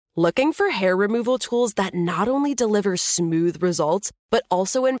Looking for hair removal tools that not only deliver smooth results, but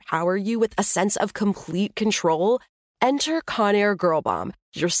also empower you with a sense of complete control? Enter Conair Girl Bomb,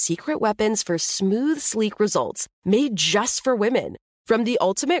 your secret weapons for smooth, sleek results, made just for women. From the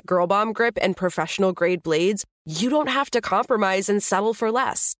ultimate Girl Bomb grip and professional-grade blades, you don't have to compromise and settle for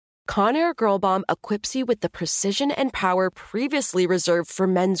less. Conair Girl Bomb equips you with the precision and power previously reserved for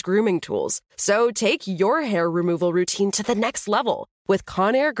men's grooming tools. So take your hair removal routine to the next level with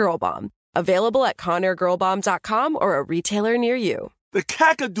Conair Girl Bomb. Available at ConairGirlBomb.com or a retailer near you. The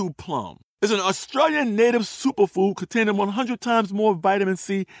Kakadu plum is an Australian native superfood containing 100 times more vitamin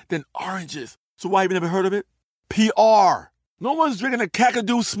C than oranges. So why have you never heard of it? PR. No one's drinking a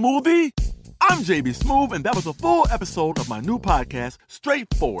Kakadu smoothie? I'm JB Smoove, and that was a full episode of my new podcast,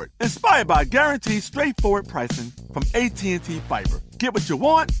 Straightforward, inspired by guaranteed straightforward pricing from AT&T Fiber. Get what you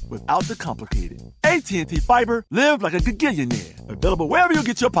want without the complicated. AT&T Fiber, live like a gigillionaire. Available wherever you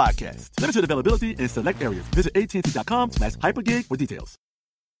get your podcasts. Limited availability in select areas. Visit AT&T.com/hypergig for details.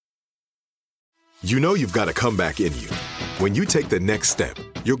 You know you've got a comeback in you. When you take the next step,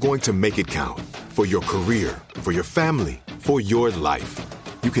 you're going to make it count. For your career, for your family, for your life.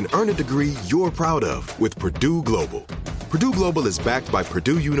 You can earn a degree you're proud of with Purdue Global. Purdue Global is backed by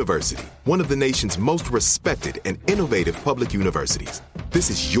Purdue University, one of the nation's most respected and innovative public universities.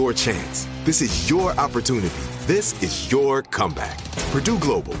 This is your chance. This is your opportunity. This is your comeback. Purdue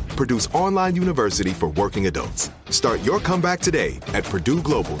Global, Purdue's online university for working adults. Start your comeback today at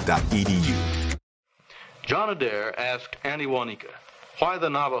purdueglobal.edu. John Adair asked Annie Wanika why the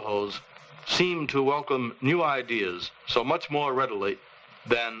Navajos seem to welcome new ideas so much more readily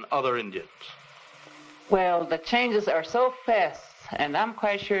than other Indians. Well, the changes are so fast, and I'm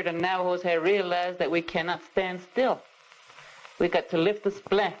quite sure the Navajos have realized that we cannot stand still. We got to lift this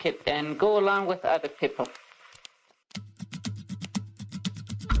blanket and go along with other people.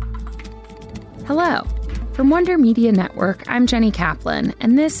 Hello. From Wonder Media Network, I'm Jenny Kaplan,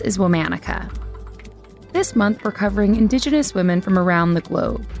 and this is Womanica. This month, we're covering Indigenous women from around the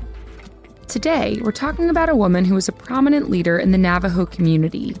globe. Today, we're talking about a woman who was a prominent leader in the Navajo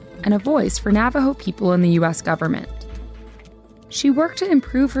community and a voice for Navajo people in the U.S. government. She worked to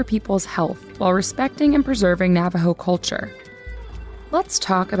improve her people's health while respecting and preserving Navajo culture. Let's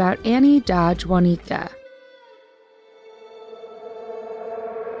talk about Annie Dodge Wanika.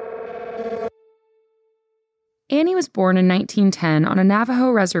 Annie was born in 1910 on a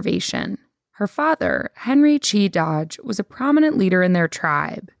Navajo reservation. Her father, Henry Chi Dodge, was a prominent leader in their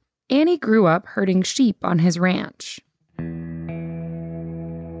tribe. Annie grew up herding sheep on his ranch.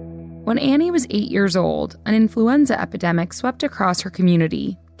 When Annie was 8 years old, an influenza epidemic swept across her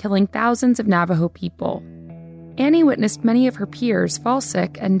community, killing thousands of Navajo people. Annie witnessed many of her peers fall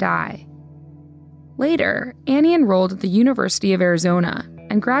sick and die. Later, Annie enrolled at the University of Arizona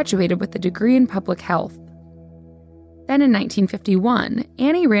and graduated with a degree in public health. Then in 1951,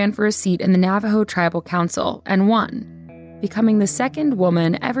 Annie ran for a seat in the Navajo Tribal Council and won, becoming the second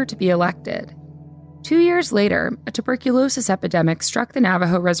woman ever to be elected. 2 years later, a tuberculosis epidemic struck the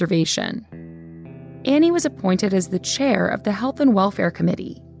Navajo reservation. Annie was appointed as the chair of the Health and Welfare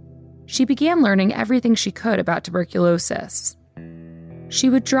Committee. She began learning everything she could about tuberculosis. She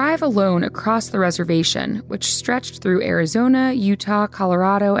would drive alone across the reservation, which stretched through Arizona, Utah,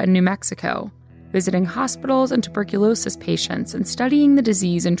 Colorado, and New Mexico, visiting hospitals and tuberculosis patients and studying the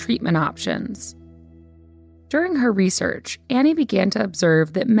disease and treatment options. During her research, Annie began to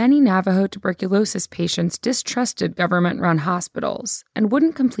observe that many Navajo tuberculosis patients distrusted government-run hospitals and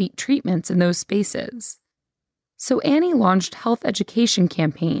wouldn't complete treatments in those spaces. So Annie launched health education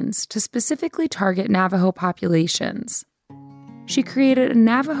campaigns to specifically target Navajo populations. She created a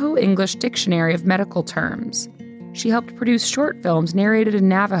Navajo English dictionary of medical terms. She helped produce short films narrated in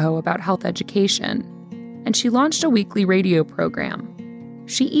Navajo about health education, and she launched a weekly radio program.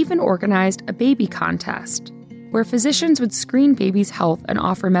 She even organized a baby contest, where physicians would screen babies' health and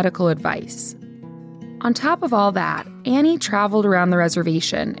offer medical advice. On top of all that, Annie traveled around the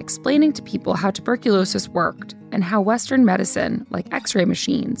reservation, explaining to people how tuberculosis worked and how Western medicine, like X-ray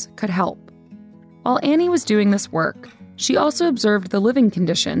machines, could help. While Annie was doing this work, she also observed the living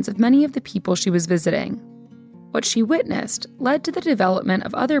conditions of many of the people she was visiting. What she witnessed led to the development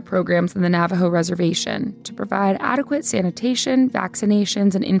of other programs in the Navajo reservation to provide adequate sanitation,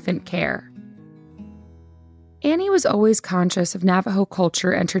 vaccinations, and infant care. Annie was always conscious of Navajo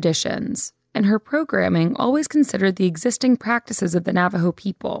culture and traditions, and her programming always considered the existing practices of the Navajo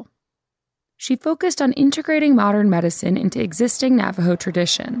people. She focused on integrating modern medicine into existing Navajo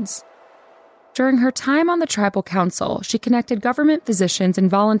traditions. During her time on the tribal council, she connected government physicians and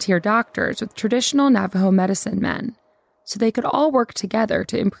volunteer doctors with traditional Navajo medicine men, so they could all work together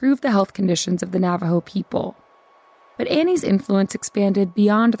to improve the health conditions of the Navajo people. But Annie's influence expanded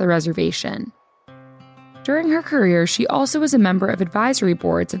beyond the reservation. During her career, she also was a member of advisory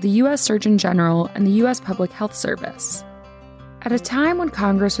boards of the U.S. Surgeon General and the U.S. Public Health Service. At a time when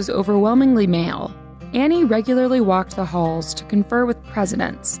Congress was overwhelmingly male, Annie regularly walked the halls to confer with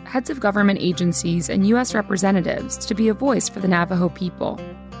presidents, heads of government agencies, and U.S. representatives to be a voice for the Navajo people.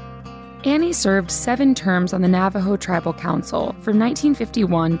 Annie served 7 terms on the Navajo Tribal Council from 1951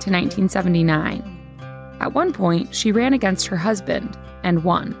 to 1979. At one point, she ran against her husband and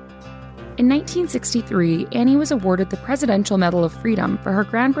won. In 1963, Annie was awarded the Presidential Medal of Freedom for her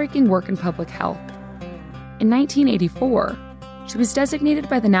groundbreaking work in public health. In 1984, she was designated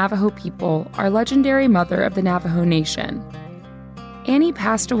by the Navajo people our legendary mother of the Navajo Nation. Annie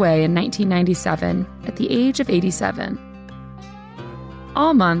passed away in 1997 at the age of 87.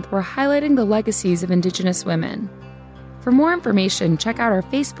 All month, we're highlighting the legacies of Indigenous women. For more information, check out our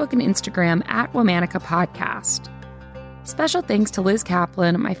Facebook and Instagram at Womanica Podcast. Special thanks to Liz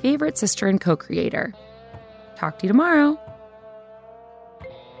Kaplan, my favorite sister and co-creator. Talk to you tomorrow.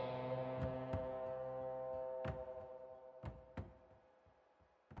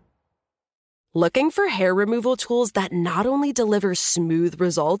 Looking for hair removal tools that not only deliver smooth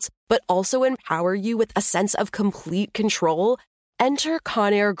results, but also empower you with a sense of complete control? Enter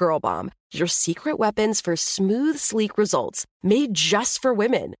Conair Girl Bomb, your secret weapons for smooth, sleek results, made just for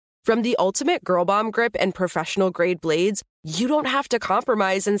women. From the ultimate Girl Bomb grip and professional-grade blades, you don't have to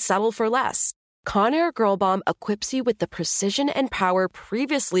compromise and settle for less. Conair Girl Bomb equips you with the precision and power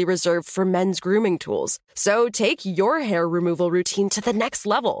previously reserved for men's grooming tools. So take your hair removal routine to the next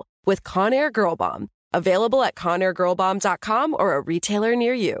level with Conair Girl Bomb. Available at ConairGirlBomb.com or a retailer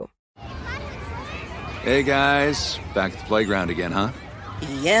near you. Hey guys, back at the playground again, huh?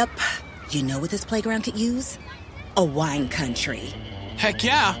 Yep. You know what this playground could use? A wine country. Heck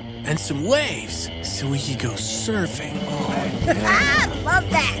yeah, and some waves so we could go surfing. Oh, yeah. Ah, love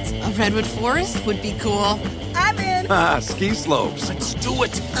that. A redwood forest would be cool. I'm in. Ah, ski slopes. Let's do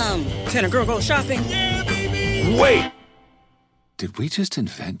it. Can a girl go shopping? Yeah, baby. Wait! Did we just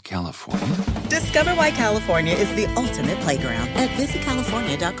invent California? Discover why California is the ultimate playground at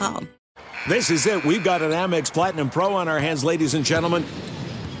visitcalifornia.com. This is it. We've got an Amex Platinum Pro on our hands, ladies and gentlemen.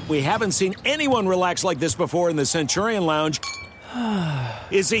 We haven't seen anyone relax like this before in the Centurion Lounge.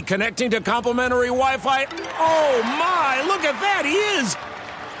 Is he connecting to complimentary Wi-Fi? Oh, my! Look at that! He is!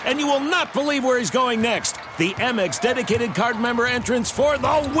 And you will not believe where he's going next. The Amex dedicated card member entrance for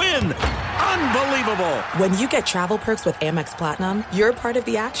the win! Unbelievable! When you get travel perks with Amex Platinum, you're part of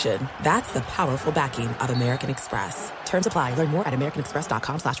the action. That's the powerful backing of American Express. Terms apply. Learn more at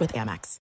americanexpress.com/withAmex.